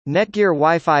Netgear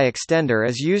Wi-Fi extender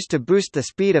is used to boost the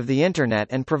speed of the Internet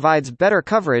and provides better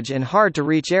coverage in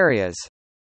hard-to-reach areas.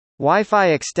 Wi-Fi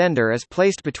extender is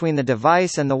placed between the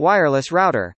device and the wireless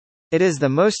router. It is the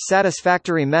most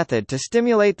satisfactory method to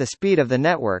stimulate the speed of the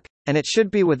network, and it should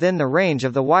be within the range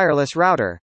of the wireless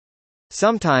router.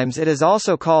 Sometimes it is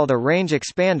also called a range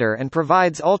expander and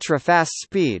provides ultra-fast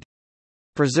speed.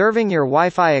 Preserving your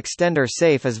Wi-Fi extender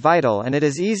safe is vital, and it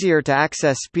is easier to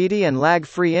access speedy and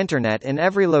lag-free Internet in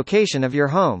every location of your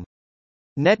home.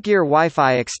 Netgear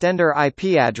Wi-Fi extender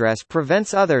IP address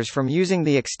prevents others from using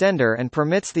the extender and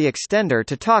permits the extender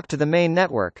to talk to the main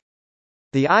network.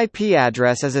 The IP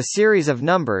address is a series of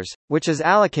numbers, which is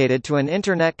allocated to an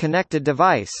Internet-connected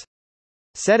device.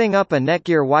 Setting up a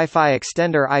Netgear Wi-Fi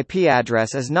extender IP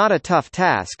address is not a tough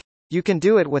task. You can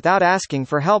do it without asking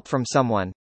for help from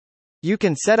someone. You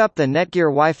can set up the Netgear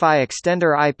Wi-Fi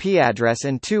extender IP address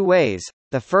in two ways.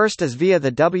 The first is via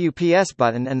the WPS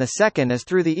button and the second is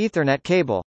through the Ethernet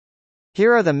cable.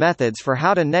 Here are the methods for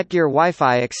how to Netgear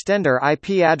Wi-Fi extender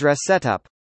IP address setup.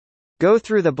 Go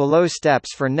through the below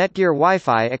steps for Netgear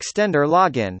Wi-Fi extender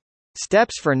login.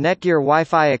 Steps for Netgear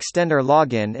Wi-Fi extender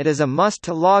login. It is a must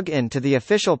to log in to the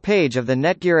official page of the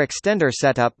Netgear extender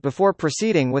setup before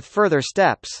proceeding with further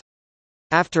steps.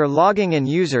 After logging in,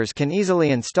 users can easily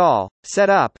install, set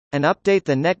up, and update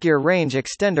the Netgear range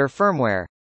extender firmware.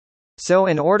 So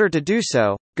in order to do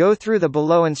so, go through the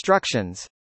below instructions.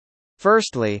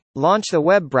 Firstly, launch the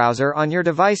web browser on your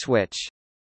device, which